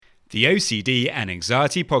The OCD and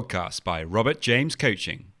Anxiety Podcast by Robert James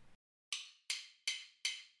Coaching.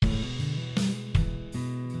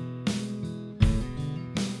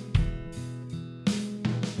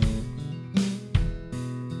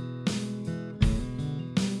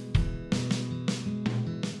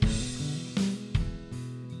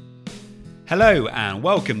 Hello and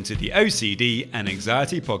welcome to the OCD and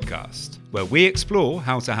Anxiety Podcast, where we explore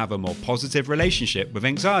how to have a more positive relationship with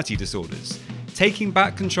anxiety disorders, taking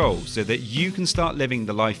back control so that you can start living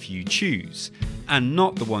the life you choose and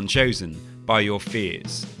not the one chosen by your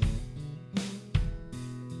fears.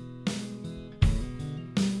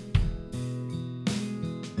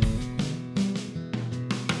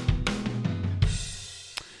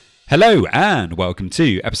 Hello and welcome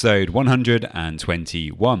to episode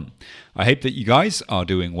 121. I hope that you guys are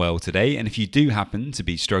doing well today, and if you do happen to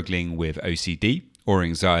be struggling with OCD or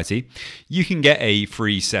anxiety, you can get a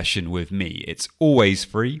free session with me. It's always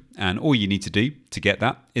free, and all you need to do to get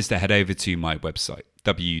that is to head over to my website,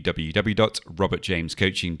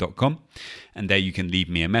 www.robertjamescoaching.com, and there you can leave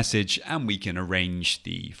me a message and we can arrange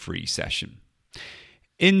the free session.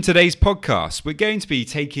 In today's podcast, we're going to be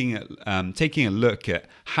taking a look at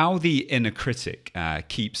how the inner critic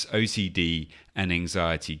keeps OCD and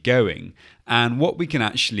anxiety going, and what we can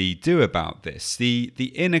actually do about this.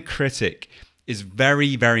 The inner critic is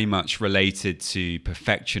very, very much related to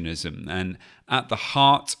perfectionism, and at the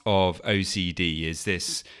heart of OCD is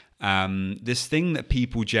this thing that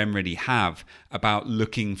people generally have about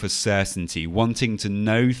looking for certainty, wanting to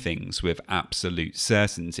know things with absolute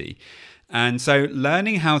certainty. And so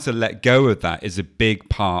learning how to let go of that is a big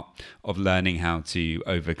part of learning how to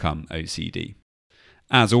overcome OCD.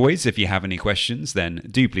 As always, if you have any questions, then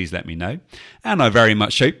do please let me know. And I very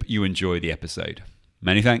much hope you enjoy the episode.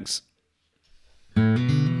 Many thanks.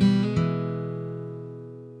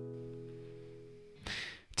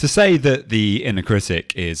 To say that the inner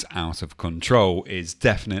critic is out of control is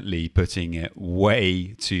definitely putting it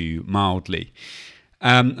way too mildly.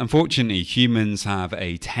 Unfortunately, humans have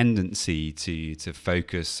a tendency to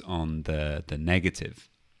focus on the negative.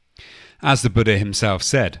 As the Buddha himself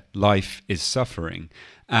said, life is suffering,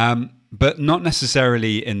 but not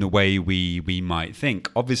necessarily in the way we might think.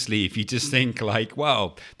 Obviously, if you just think like,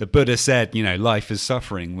 well, the Buddha said, life is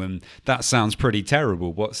suffering, when that sounds pretty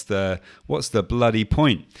terrible. What's the bloody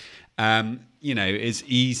point? It's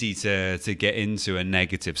easy to get into a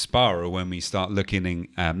negative spiral when we start looking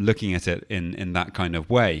at it in that kind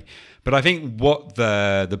of way. But I think what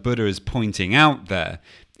the Buddha is pointing out there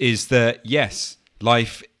is that, yes,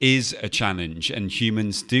 life is a challenge, and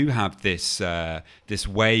humans do have this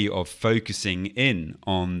way of focusing in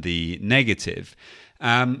on the negative.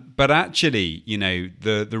 But actually,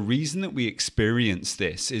 the reason that we experience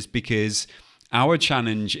this is because our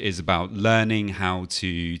challenge is about learning how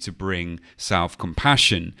to bring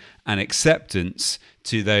self-compassion and acceptance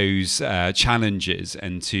to those challenges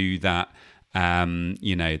and to that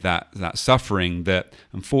that suffering that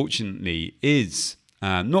unfortunately is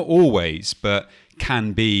not always, but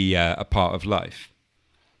can be a part of life.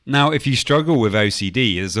 Now, if you struggle with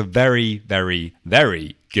OCD, there's a very, very,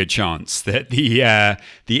 very good chance that the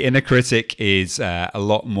inner critic is a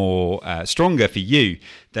lot more stronger for you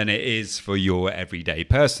than it is for your everyday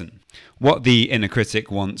person. What the inner critic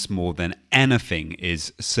wants more than anything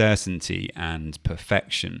is certainty and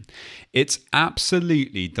perfection. It's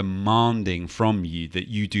absolutely demanding from you that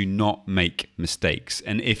you do not make mistakes.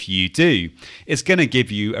 And if you do, it's going to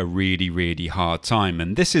give you a really, really hard time.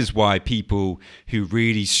 And this is why people who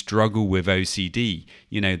really struggle with OCD,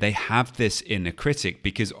 they have this inner critic,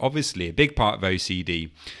 because obviously a big part of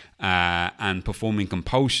OCD and performing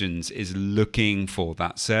compulsions is looking for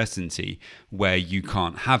that certainty where you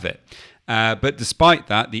can't have it. But despite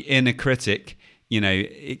that, the inner critic,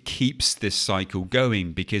 it keeps this cycle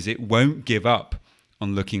going because it won't give up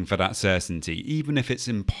on looking for that certainty, even if it's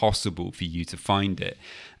impossible for you to find it.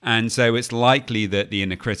 And so it's likely that the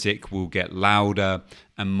inner critic will get louder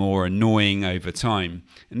and more annoying over time.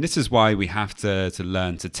 And this is why we have to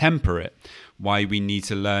learn to temper it, why we need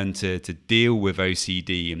to learn to deal with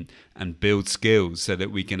OCD and build skills so that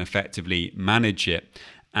we can effectively manage it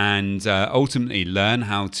and ultimately learn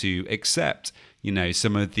how to accept,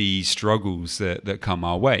 some of the struggles that come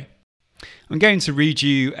our way. I'm going to read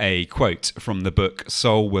you a quote from the book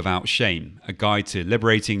Soul Without Shame, A Guide to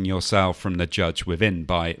Liberating Yourself from the Judge Within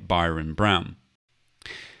by Byron Brown.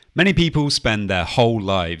 Many people spend their whole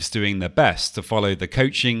lives doing their best to follow the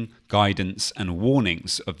coaching, guidance, and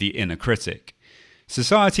warnings of the inner critic.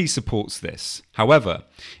 Society supports this. However,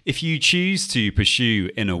 if you choose to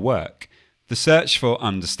pursue inner work, The search for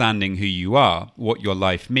understanding who you are, what your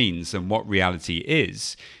life means, and what reality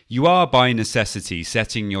is, you are by necessity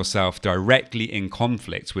setting yourself directly in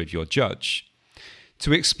conflict with your judge.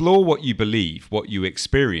 To explore what you believe, what you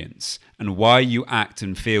experience, and why you act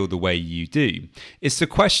and feel the way you do, is to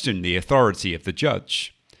question the authority of the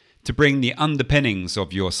judge. To bring the underpinnings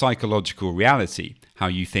of your psychological reality, how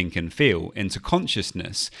you think and feel, into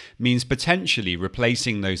consciousness means potentially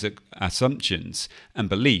replacing those assumptions and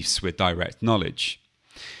beliefs with direct knowledge.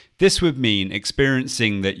 This would mean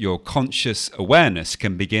experiencing that your conscious awareness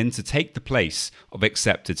can begin to take the place of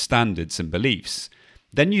accepted standards and beliefs.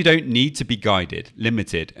 Then you don't need to be guided,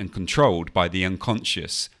 limited, and controlled by the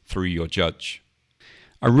unconscious through your judge.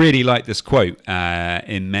 I really like this quote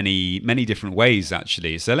in many different ways,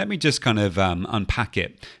 actually. So let me just kind of unpack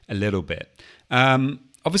it a little bit.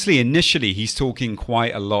 Obviously, initially, he's talking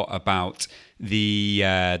quite a lot about the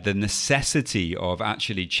necessity of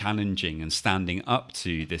actually challenging and standing up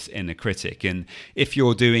to this inner critic. And if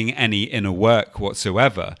you're doing any inner work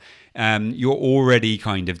whatsoever, you're already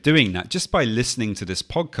kind of doing that just by listening to this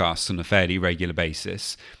podcast on a fairly regular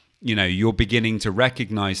basis. You know, you're beginning to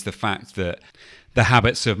recognize the fact that the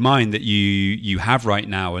habits of mind that you have right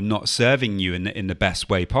now are not serving you in the best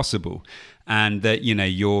way possible, and that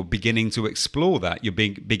you're beginning to explore that. You're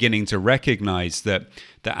beginning to recognize that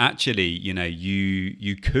actually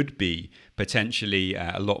you could be potentially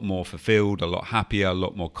a lot more fulfilled, a lot happier, a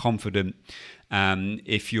lot more confident.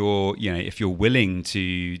 If you're willing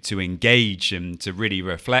to engage and to really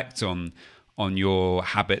reflect on your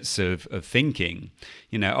habits of thinking.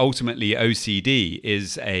 Ultimately OCD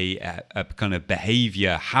is a kind of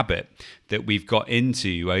behavior habit that we've got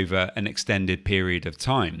into over an extended period of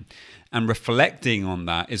time. And reflecting on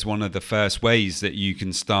that is one of the first ways that you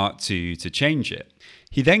can start to change it.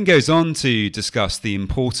 He then goes on to discuss the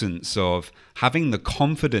importance of having the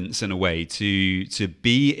confidence in a way to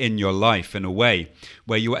be in your life in a way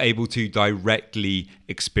where you're able to directly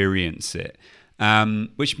experience it.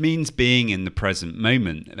 Which means being in the present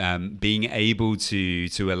moment, being able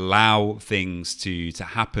to allow things to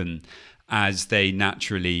happen as they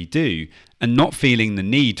naturally do, and not feeling the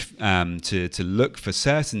need to look for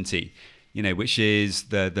certainty, which is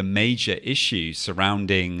the major issue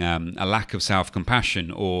surrounding a lack of self-compassion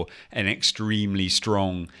or an extremely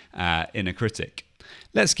strong inner critic.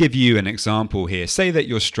 Let's give you an example here. Say that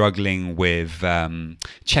you're struggling with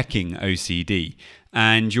checking OCD.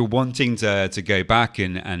 And you're wanting to go back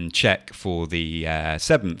and check for the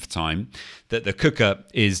 7th time that the cooker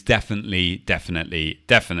is definitely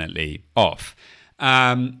off.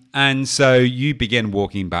 And so you begin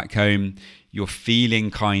walking back home. You're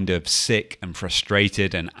feeling kind of sick and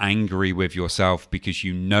frustrated and angry with yourself because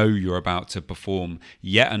you're about to perform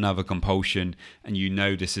yet another compulsion and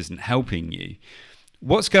this isn't helping you.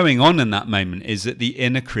 What's going on in that moment is that the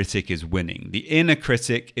inner critic is winning. The inner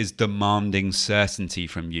critic is demanding certainty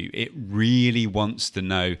from you. It really wants to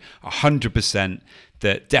know 100%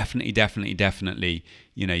 that definitely,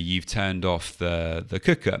 you've turned off the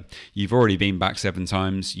cooker. You've already been back 7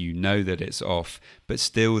 times. You know that it's off, but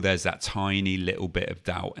still there's that tiny little bit of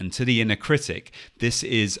doubt. And to the inner critic, this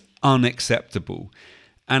is unacceptable.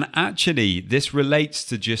 And actually, this relates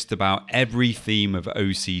to just about every theme of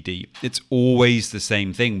OCD. It's always the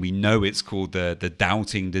same thing. We know it's called the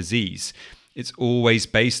doubting disease. It's always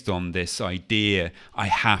based on this idea, I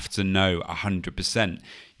have to know 100%.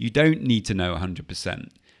 You don't need to know 100%.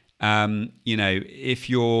 If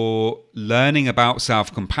you're learning about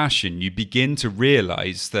self-compassion, you begin to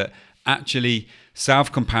realize that actually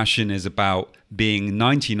self-compassion is about being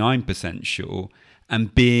 99% sure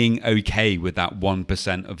and being okay with that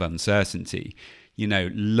 1% of uncertainty.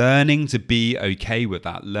 Learning to be okay with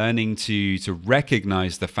that, learning to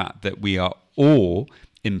recognize the fact that we are all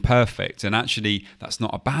imperfect. And actually, that's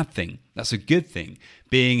not a bad thing. That's a good thing.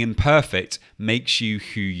 Being imperfect makes you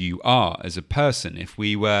who you are as a person. If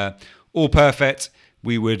we were all perfect,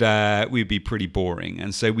 we'd be pretty boring.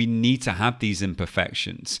 And so we need to have these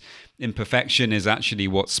imperfections. Imperfection is actually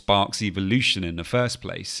what sparks evolution in the first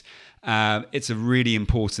place. It's a really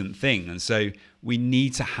important thing. And so we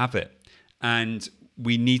need to have it. And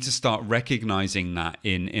we need to start recognizing that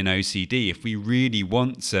in OCD. If we really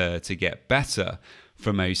want to get better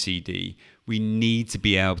from OCD, we need to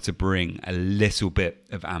be able to bring a little bit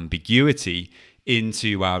of ambiguity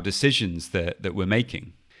into our decisions that we're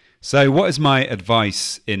making. So what is my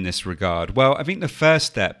advice in this regard? Well, I think the first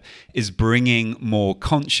step is bringing more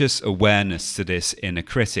conscious awareness to this inner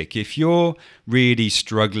critic. If you're really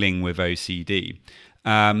struggling with OCD,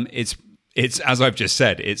 it's it's, as I've just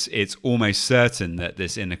said, it's almost certain that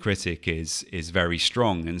this inner critic is very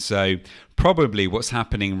strong. And so probably what's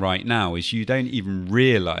happening right now is you don't even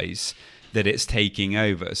realize that it's taking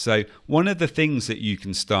over. So one of the things that you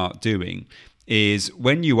can start doing is,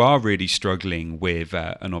 when you are really struggling with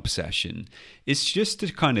an obsession, it's just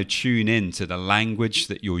to kind of tune in to the language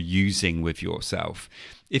that you're using with yourself.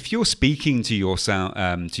 If you're speaking to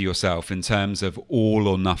yourself in terms of all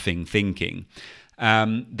or nothing thinking,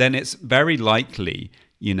 then it's very likely,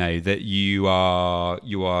 that you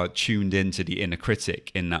are tuned into the inner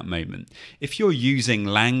critic in that moment. If you're using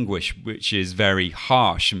language which is very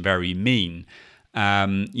harsh and very mean,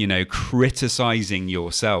 criticizing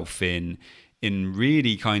yourself in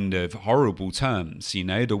really kind of horrible terms,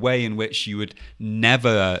 the way in which you would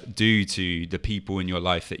never do to the people in your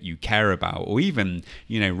life that you care about, or even,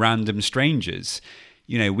 random strangers.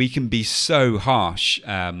 We can be so harsh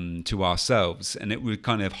to ourselves, and it would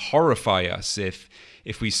kind of horrify us if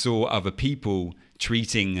we saw other people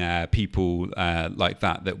treating people like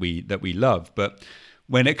that we love. But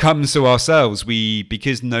when it comes to ourselves,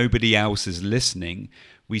 because nobody else is listening,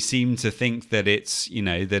 we seem to think that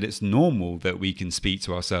it's normal that we can speak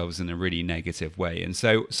to ourselves in a really negative way. And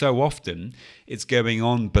so often it's going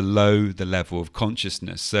on below the level of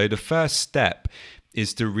consciousness. So the first step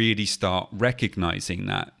is to really start recognizing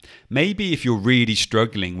that. Maybe if you're really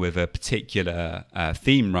struggling with a particular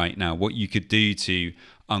theme right now, what you could do to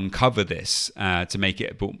uncover this, to make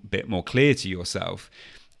it a bit more clear to yourself,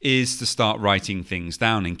 is to start writing things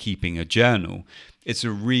down and keeping a journal. It's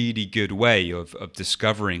a really good way of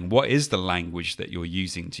discovering what is the language that you're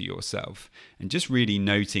using to yourself, and just really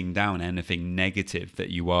noting down anything negative that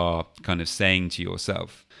you are kind of saying to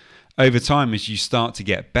yourself. Over time, as you start to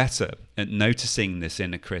get better at noticing this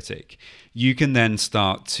inner critic, you can then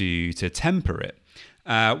start to temper it.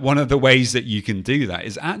 One of the ways that you can do that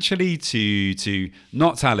is actually to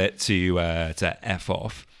not tell it to F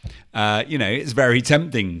off. It's very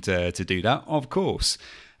tempting to do that, of course.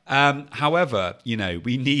 However,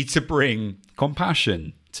 we need to bring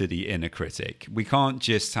compassion to the inner critic. We can't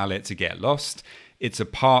just tell it to get lost. It's a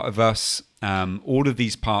part of us. All of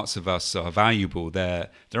these parts of us are valuable. They're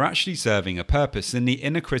actually serving a purpose. And the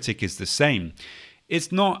inner critic is the same.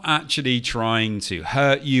 It's not actually trying to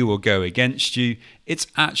hurt you or go against you. It's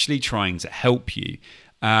actually trying to help you.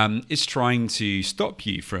 It's trying to stop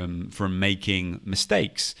you from making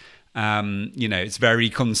mistakes. It's very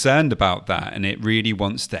concerned about that, and it really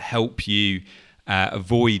wants to help you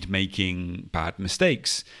avoid making bad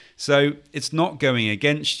mistakes. So it's not going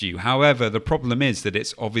against you. However, the problem is that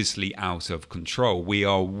it's obviously out of control. We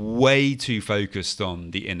are way too focused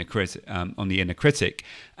on the inner critic,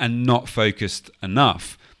 and not focused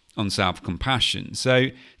enough on self-compassion. So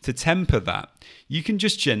to temper that, you can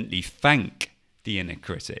just gently thank the inner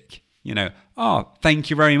critic. Thank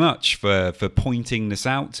you very much for pointing this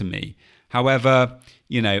out to me. However,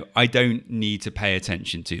 I don't need to pay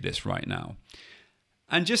attention to this right now.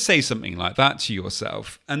 And just say something like that to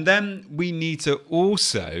yourself. And then we need to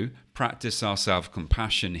also practice our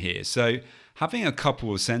self-compassion here. So having a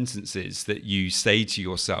couple of sentences that you say to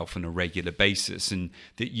yourself on a regular basis and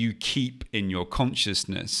that you keep in your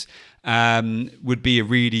consciousness would be a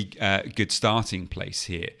really good starting place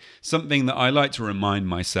here. Something that I like to remind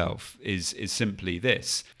myself is simply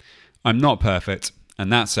this: I'm not perfect,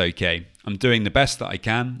 and that's okay. I'm doing the best that I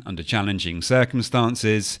can under challenging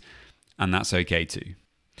circumstances, and that's okay too.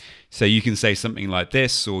 So you can say something like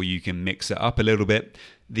this, or you can mix it up a little bit.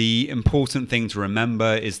 The important thing to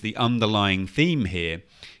remember is the underlying theme here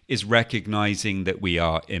is recognizing that we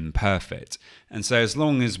are imperfect. And so as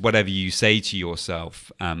long as whatever you say to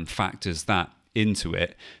yourself factors that into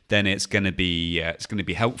it, then it's going to be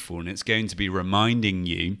helpful, and it's going to be reminding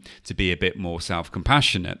you to be a bit more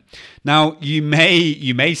self-compassionate. Now, you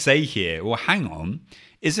may say here, well, hang on,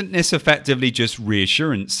 isn't this effectively just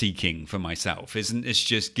reassurance seeking for myself? Isn't this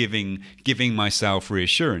just giving myself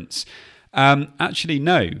reassurance? Actually,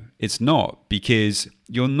 no, it's not, because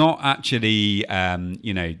you're not actually,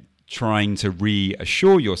 trying to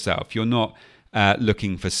reassure yourself. You're not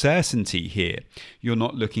looking for certainty here. You're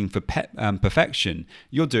not looking for perfection.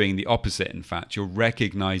 You're doing the opposite, in fact. You're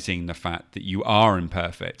recognizing the fact that you are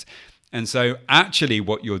imperfect. And so actually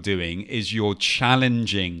what you're doing is you're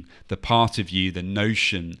challenging the part of you, the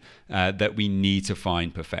notion that we need to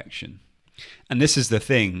find perfection. And this is the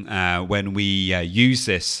thing, when we use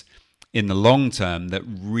this in the long term, that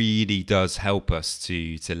really does help us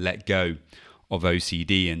to let go of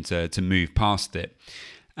OCD and to move past it.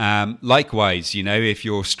 Likewise, if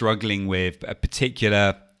you're struggling with a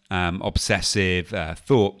particular obsessive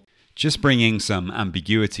thought, just bringing some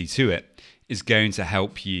ambiguity to it is going to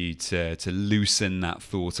help you to loosen that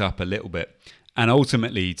thought up a little bit and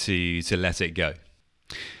ultimately to let it go.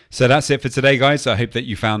 So that's it for today, guys. I hope that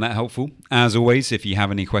you found that helpful. As always, if you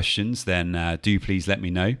have any questions, then do please let me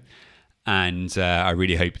know. And I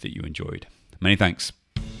really hope that you enjoyed. Many thanks.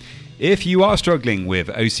 If you are struggling with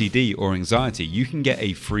OCD or anxiety, you can get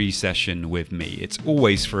a free session with me. It's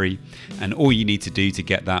always free, and all you need to do to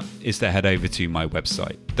get that is to head over to my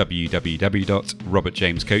website,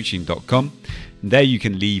 www.robertjamescoaching.com. There you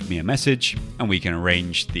can leave me a message and we can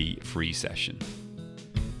arrange the free session.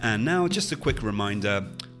 And now just a quick reminder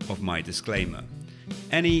of my disclaimer.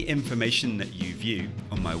 Any information that you view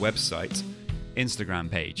on my website, Instagram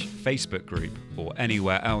page, Facebook group, or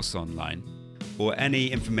anywhere else online, or any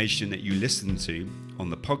information that you listen to on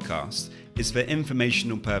the podcast is for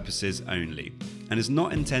informational purposes only and is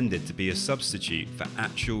not intended to be a substitute for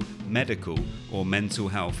actual medical or mental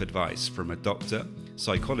health advice from a doctor,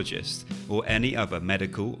 psychologist, or any other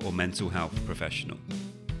medical or mental health professional.